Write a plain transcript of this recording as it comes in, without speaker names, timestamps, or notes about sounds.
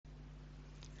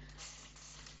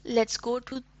Let's go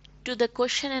to the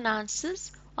question and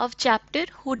answers of chapter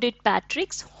Who Did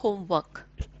Patrick's Homework.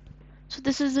 So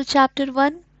this is the chapter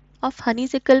 1 of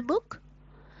Honeysuckle book.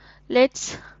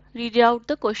 Let's read out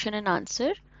the question and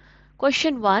answer.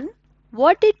 Question 1.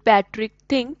 What did Patrick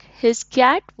think his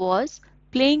cat was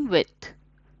playing with?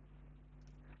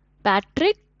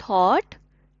 Patrick thought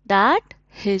that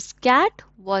his cat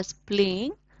was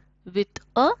playing with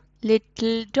a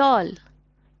little doll.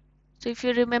 So if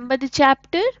you remember the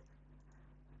chapter,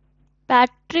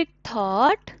 Patrick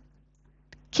thought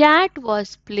cat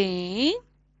was playing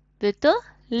with a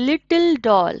little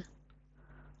doll.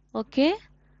 Okay,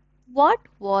 what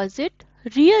was it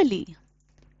really?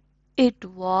 It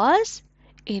was,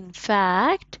 in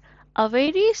fact, a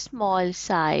very small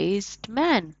sized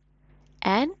man,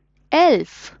 an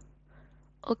elf.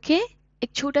 Okay,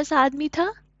 एक छोटा सा आदमी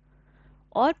था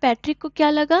और Patrick को क्या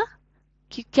लगा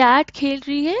कि कैट खेल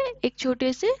रही है एक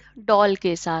छोटे से डॉल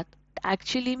के साथ।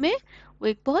 एक्चुअली में वो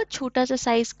एक बहुत छोटा सा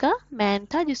साइज का मैन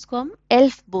था जिसको हम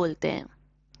एल्फ बोलते हैं।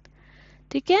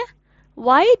 ठीक है,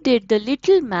 why did the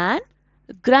little man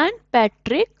grant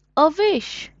Patrick a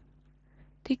wish?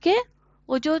 ठीक है,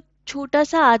 वो जो छोटा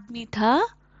सा आदमी था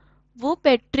वो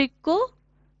पैट्रिक को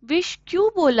विश क्यों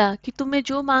बोला कि तुम्हें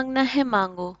जो मांगना है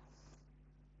मांगो?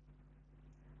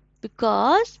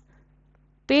 Because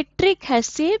Patrick has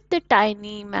saved the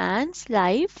tiny man's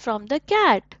life from the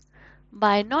cat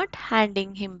by not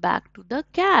handing him back to the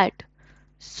cat.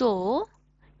 So,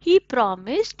 he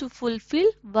promised to fulfill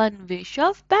one wish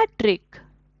of Patrick.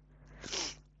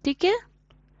 ठीक है,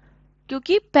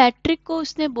 क्योंकि पैट्रिक को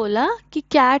उसने बोला कि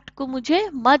कैट को मुझे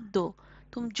मत दो,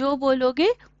 तुम जो बोलोगे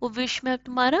वो विश मैं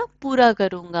तुम्हारा पूरा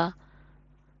करूंगा।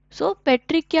 सो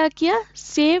पैट्रिक क्या किया?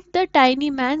 Save the tiny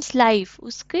mains life,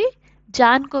 उसकी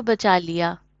जान को बचा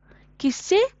लिया।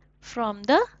 किससे? From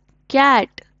the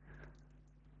cat.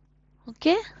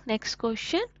 Okay, next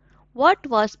question, what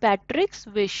was पैट्रिक्स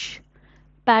wish?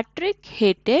 Patrick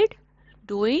hated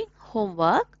doing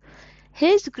homework.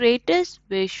 His greatest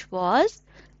wish was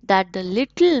that the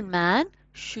little man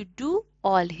should do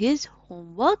all his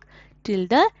homework till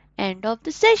the end of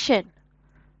the session.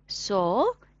 So,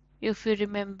 if you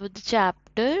remember the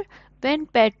chapter, when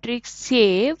Patrick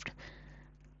saved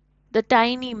the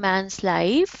tiny man's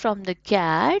life from the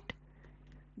cat,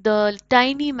 the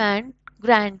tiny man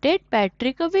granted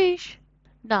Patrick a wish.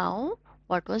 Now,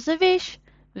 what was the wish?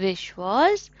 Wish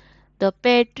was the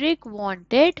Patrick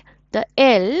wanted the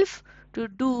elf to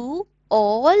do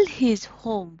all his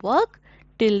homework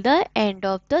till the end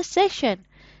of the session.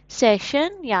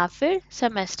 Session या फिर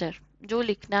semester, जो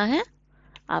लिखना है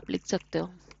आप लिख सकते हो।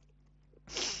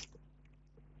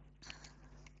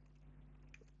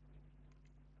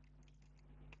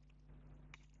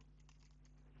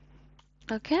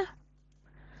 Okay.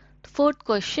 Fourth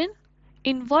question.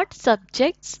 In what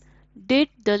subjects did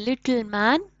the little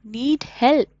man need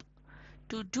help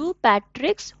to do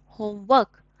Patrick's homework?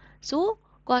 So,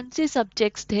 कौन से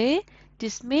सब्जेक्ट्स थे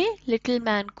जिसमें लिटिल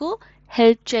मैन को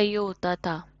हेल्प चाहिए होता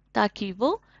था ताकि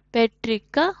वो पैट्रिक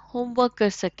का होमवर्क कर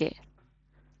सके?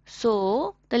 So,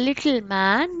 the little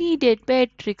man needed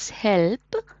Patrick's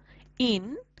help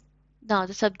in, now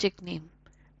the subject name,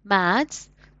 maths,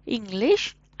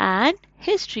 English and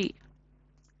history.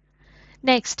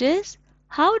 Next is,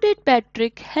 how did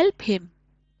Patrick help him?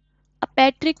 अब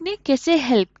पैट्रिक ने कैसे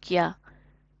हेल्प किया?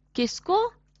 किसको?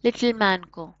 लिटिल मैन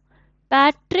को।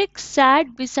 Patrick set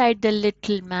beside the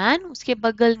little man, उसके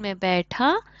बगल में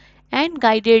बैठा, एंड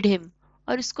गाइडेड हिम,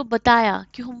 और उसको बताया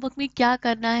कि होमवर्क में क्या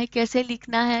करना है, कैसे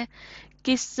लिखना है,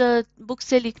 किस बुक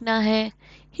से लिखना है।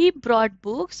 He brought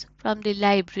books from the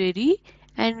library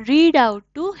and read out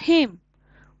to him.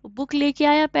 वो बुक लेके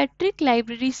आया पैट्रिक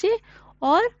लाइब्रेरी से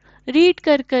और रीड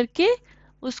कर करके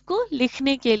उसको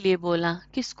लिखने के लिए बोला।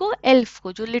 किसको? एल्फ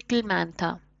को, जो लिटिल मैन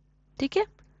था। ठीक है,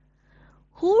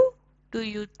 who do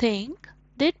you think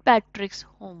did पैट्रिक्स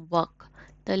homework,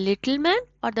 the little man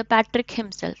और द पैट्रिक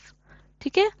हिमसेल्फ?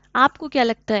 ठीक है, आपको क्या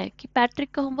लगता है कि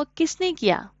पैट्रिक का होमवर्क किसने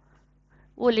किया?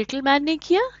 वो लिटिल मैन ने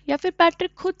किया या फिर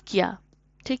पैट्रिक खुद किया?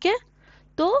 ठीक है,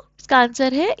 तो इसका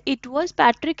आंसर है it was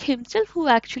Patrick himself who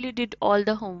actually did all the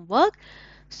homework.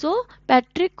 So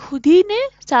Patrick खुद ही ने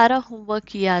सारा होमवर्क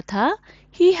किया था।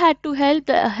 He had to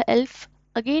help the elf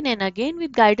again and again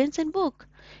with guidance and book,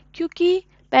 क्योंकि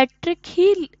पैट्रिक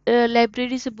ही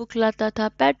लाइब्रेरी से बुक लाता था,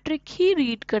 पैट्रिक ही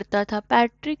रीड करता था,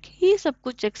 पैट्रिक ही सब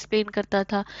कुछ एक्सप्लेन करता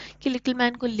था कि लिटिल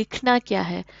मैन को लिखना क्या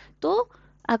है। तो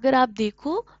अगर आप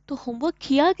देखो तो होमवर्क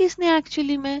किया किसने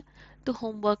एक्चुअली में? तो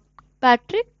होमवर्क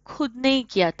पैट्रिक खुद ने ही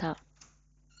किया था।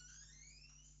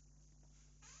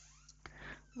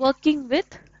 Working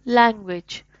with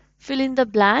language. Fill in the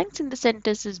blanks in the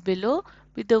sentences below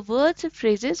with the words and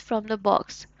phrases from the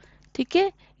box. ठीक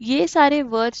है, ये सारे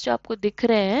words जो आपको दिख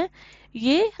रहे हैं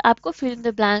ये आपको fill in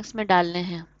the blanks में डालने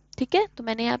हैं. ठीक है, तो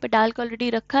मैंने यहाँ पे डाल के ऑलरेडी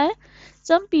रखा है.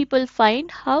 Some people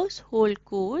find household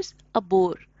chores a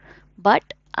bore,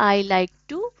 but I like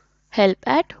to help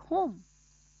at home.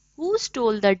 Who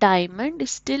stole the diamond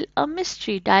is still a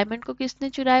mystery. Diamond को किसने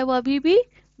चुराया वो अभी भी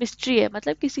mystery है,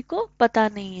 मतलब किसी को पता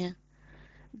नहीं है.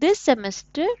 This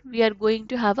semester we are going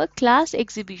to have a class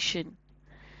exhibition.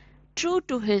 True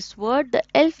to his word, the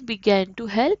elf began to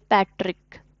help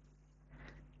Patrick.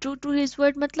 True to his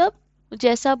word मतलब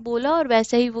जैसा बोला और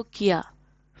वैसा ही वो किया.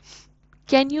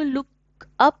 Can you look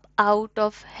up out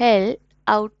of hell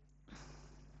out?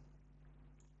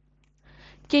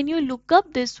 Can you look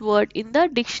up this word in the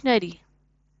dictionary?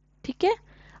 ठीक है.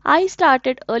 I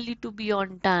started early to be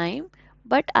on time,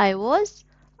 but I was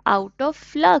out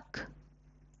of luck.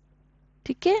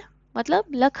 ठीक है, मतलब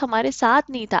लक हमारे साथ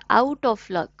नहीं था. Out of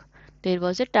luck. There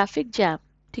was a traffic jam.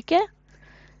 ठीक है.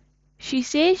 She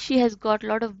says she has got a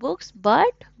lot of books,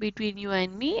 but between you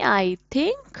and me, I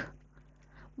think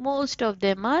most of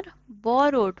them are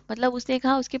borrowed. मतलब उसने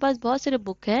कहा उसके पास बहुत सारे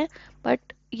बुक हैं,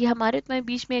 बट ये हमारे तुम्हारे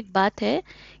बीच में एक बात है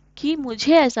कि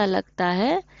मुझे ऐसा लगता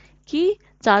है कि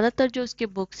ज़्यादातर जो उसके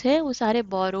बुक्स हैं वो सारे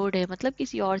बोरोड है, मतलब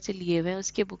किसी और से लिए हुए हैं,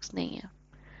 उसके बुक्स नहीं है.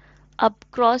 अब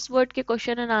क्रॉसवर्ड के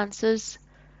क्वेश्चन एंड आंसर्स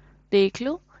देख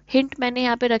लो. हिंट मैंने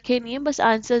यहाँ पे रखे नहीं है, बस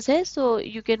आंसर्स है, so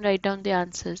you can write down the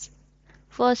answers.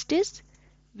 First is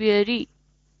weary,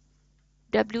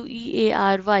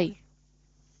 W-E-A-R-Y.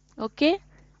 Okay.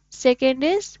 Second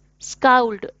is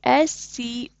scowled,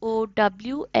 S-C-O-W-L-E-D,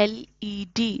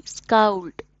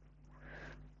 scowled.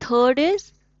 Third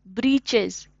is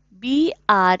breeches, B-R-E-E-C-H-E-S,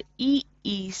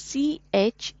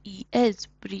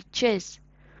 breeches.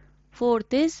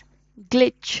 Fourth is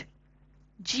glitch,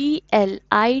 G-L-I-T-C-H,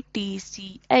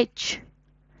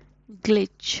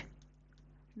 glitch.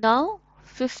 Now,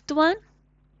 fifth one,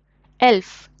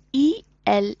 elf,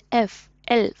 E-L-F,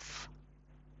 elf.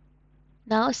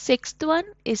 Now, sixth one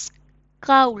is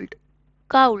cowled,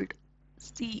 cowled,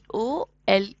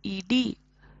 C-O-L-E-D.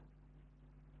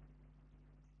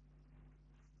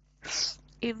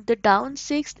 In the down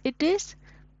sixth, it is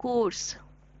coarse.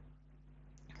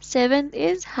 Seventh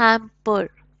is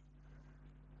hamper.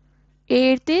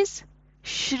 Eighth is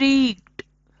shrieked.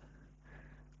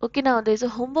 Okay, now there's a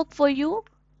homework for you.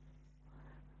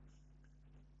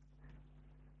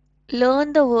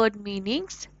 Learn the word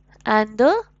meanings and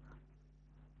the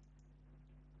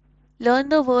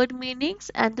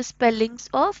spellings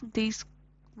of these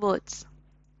words.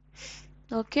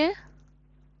 Okay.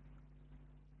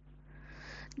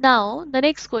 Now, the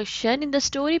next question. In the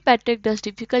story, Patrick does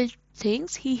difficult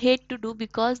things he hate to do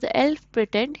because the elf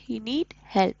pretend he need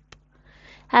help.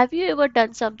 Have you ever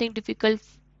done something difficult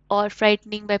or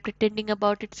frightening by pretending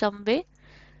about it some way?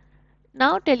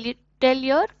 Now tell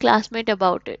your classmate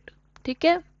about it. ठीक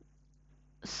है?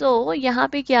 So यहाँ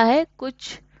पे क्या है,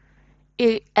 कुछ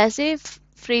ऐसे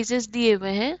phrases दिए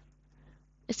हुए हैं,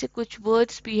 ऐसे कुछ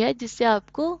words भी है जिससे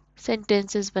आपको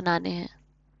sentences बनाने हैं.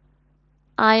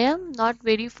 I am not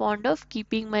very fond of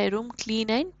keeping my room clean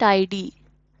and tidy,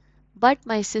 but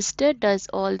my sister does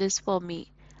all this for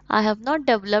me. I have not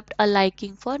developed a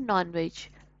liking for non-veg,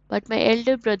 but my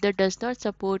elder brother does not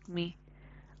support me.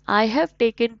 I have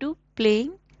taken to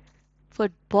playing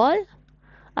football.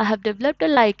 I have developed a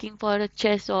liking for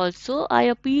chess also. I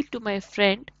appeal to my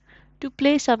friend to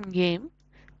play some game.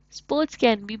 Sports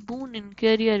can be boon in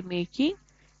career making.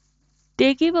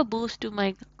 They give a boost to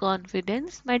my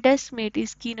confidence. My desk mate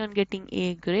is keen on getting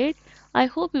A grade. I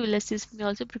hope you will assist me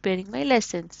also preparing my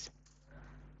lessons.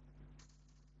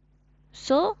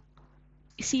 So,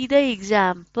 see the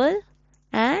example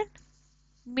and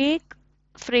make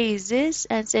phrases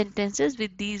and sentences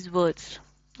with these words.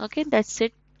 Okay, that's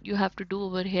it you have to do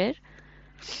over here.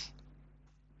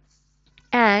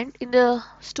 And in the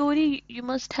story, you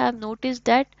must have noticed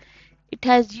that it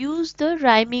has used the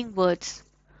rhyming words.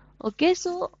 Okay,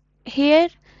 so here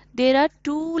there are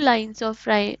two lines of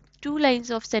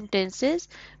sentences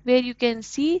where you can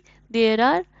see there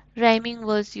are rhyming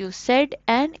words you said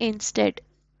and instead.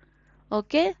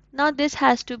 Okay, now this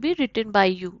has to be written by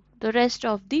you, the rest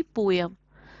of the poem.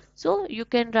 So you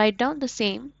can write down the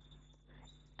same.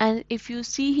 And if you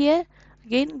see here,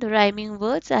 again the rhyming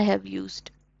words I have used.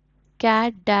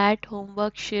 Cat, dat,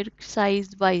 homework, shirk,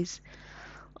 size, wise.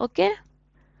 Okay.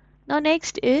 Now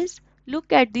next is,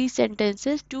 look at these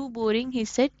sentences. Too boring, he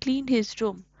said, cleaned his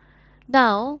room.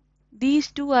 Now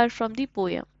these two are from the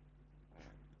poem.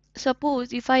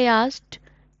 Suppose if I asked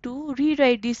to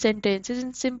rewrite these sentences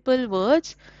in simple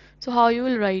words, so how you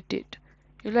will write it?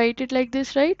 You write it like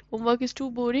this, right? Homework is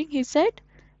too boring, he said,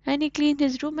 and he cleaned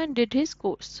his room and did his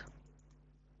course.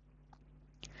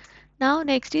 Now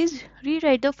next is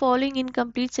rewrite the following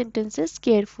incomplete sentences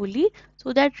carefully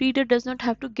so that reader does not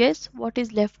have to guess what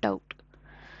is left out.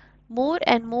 More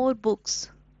and more books.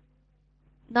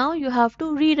 Now you have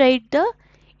to rewrite the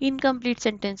incomplete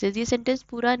sentences. ये sentence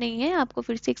पूरा नहीं है, आपको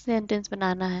फिर से एक sentence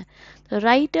बनाना है. The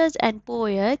writers and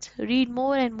poets read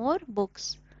more and more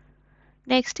books.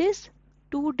 Next is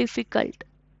too difficult.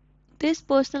 This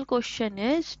personal question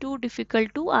is too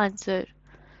difficult to answer.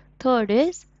 Third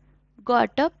is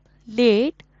got up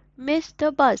late, missed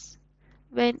the bus.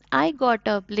 When I got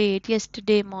up late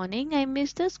yesterday morning, I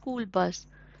missed the school bus.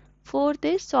 Fourth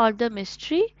is solve the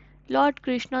mystery. Lord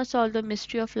Krishna solved the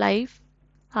mystery of life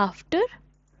after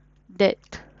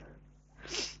death.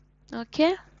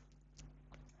 Okay.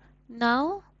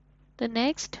 Now the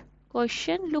next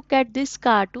question, look at this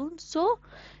cartoon. So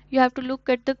you have to look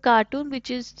at the cartoon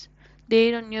which is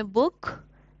there on your book.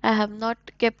 I have not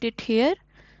kept it here.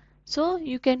 So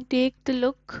you can take the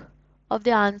look of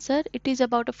the answer. It is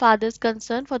about a father's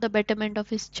concern for the betterment of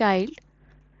his child.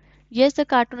 Yes, the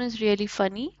cartoon is really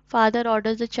funny. Father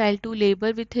orders the child to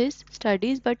labor with his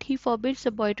studies, but he forbids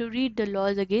the boy to read the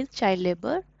laws against child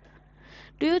labor.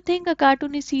 Do you think a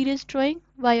cartoon is serious drawing?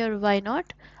 Why or why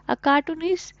not? A cartoon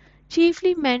is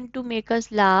chiefly meant to make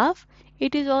us laugh.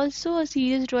 It is also a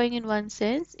serious drawing in one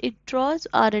sense. It draws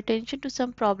our attention to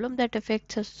some problem that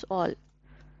affects us all.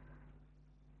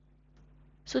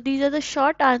 So these are the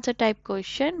short answer type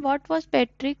question. What was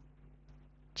Patrick's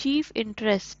chief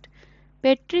interest?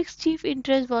 Patrick's chief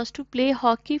interest was to play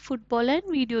hockey, football and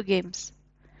video games.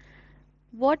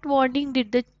 What warning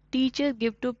did the teacher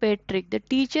give to Patrick? The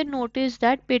teacher noticed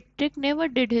that Patrick never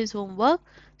did his homework,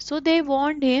 so they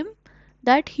warned him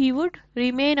that he would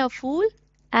remain a fool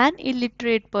and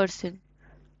illiterate person.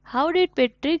 How did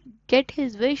Patrick get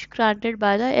his wish granted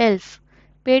by the elf?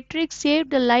 Patrick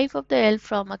saved the life of the elf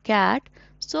from a cat,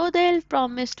 so the elf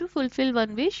promised to fulfill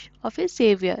one wish of his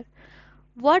savior.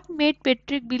 What made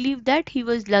Patrick believe that he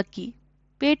was lucky?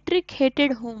 Patrick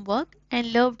hated homework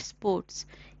and loved sports.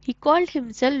 He called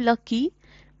himself lucky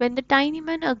when the tiny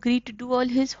man agreed to do all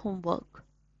his homework.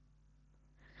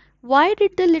 Why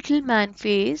did the little man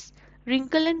face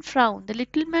wrinkle and frown? The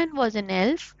little man was an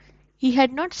elf. He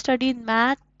had not studied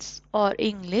maths or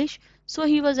English, so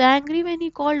he was angry when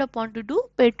he called upon to do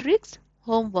Patrick's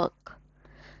homework.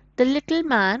 The little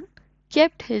man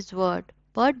kept his word,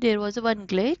 but there was one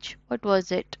glitch. What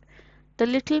was it? The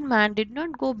little man did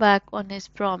not go back on his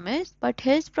promise, but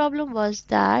his problem was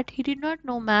that he did not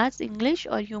know maths, English,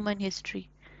 or human history.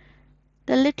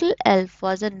 The little elf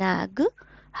was a nag.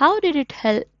 How did it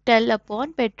tell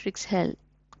upon Patrick's health?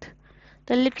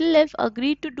 The little elf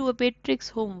agreed to do Patrick's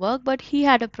homework, but he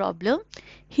had a problem.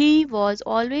 He was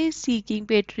always seeking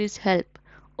Patrick's help.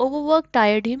 Overwork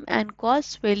tired him and caused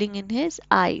swelling in his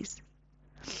eyes.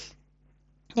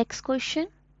 Next question.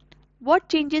 What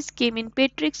changes came in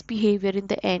Patrick's behavior in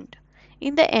the end?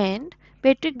 In the end,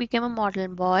 Patrick became a model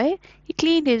boy. He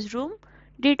cleaned his room,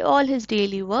 did all his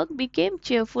daily work, became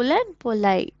cheerful and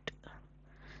polite.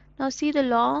 Now see the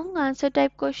long answer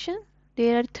type question.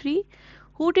 There are three.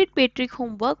 Who did Patrick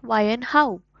homework, why and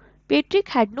how? Patrick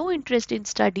had no interest in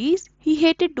studies. He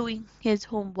hated doing his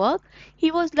homework.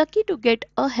 He was lucky to get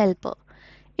a helper.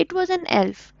 It was an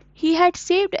elf. He had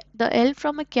saved the elf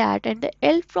from a cat and the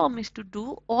elf promised to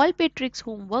do all Patrick's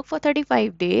homework for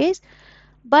 35 days.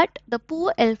 But the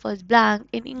poor elf was blank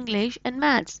in English and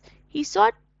maths. He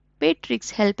sought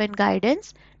Patrick's help and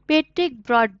guidance. Patrick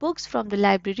brought books from the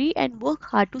library and worked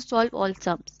hard to solve all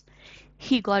sums.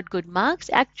 He got good marks.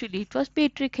 Actually, it was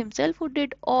Patrick himself who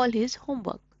did all his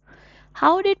homework.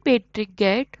 How did Patrick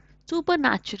get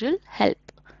supernatural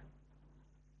help?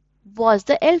 Was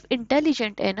the elf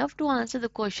intelligent enough to answer the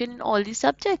question in all these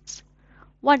subjects?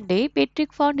 One day,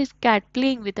 Patrick found his cat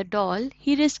playing with a doll.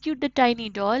 He rescued the tiny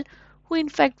doll, who in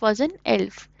fact was an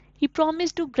elf. He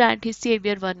promised to grant his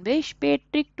savior one wish.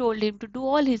 Patrick told him to do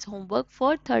all his homework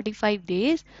for 35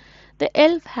 days. The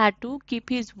elf had to keep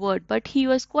his word, but he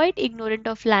was quite ignorant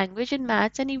of language and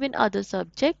maths and even other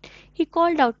subjects. He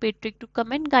called out Patrick to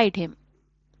come and guide him.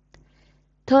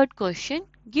 Third question.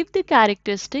 Give the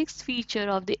characteristics feature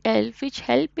of the elf which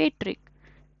helped Patrick.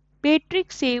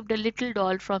 Patrick saved a little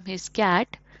doll from his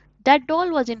cat. That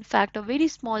doll was in fact a very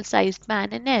small sized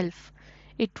man, an elf.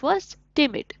 It was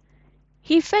timid.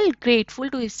 He felt grateful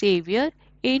to his savior.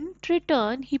 In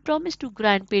return, he promised to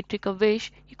grant Patrick a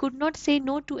wish. He could not say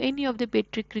no to any of the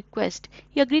Patrick requests.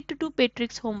 He agreed to do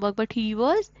Patrick's homework, but he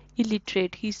was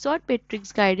illiterate. He sought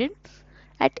Patrick's guidance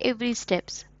at every step.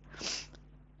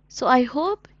 So I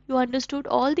hope you understood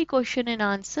all the question and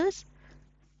answers.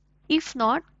 If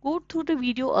not, go through the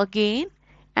video again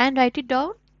and write it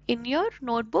down in your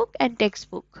notebook and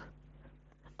textbook.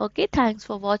 Okay, thanks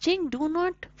for watching. Do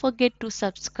not forget to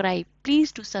subscribe.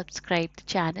 Please do subscribe the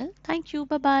channel. Thank you.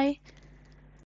 Bye bye.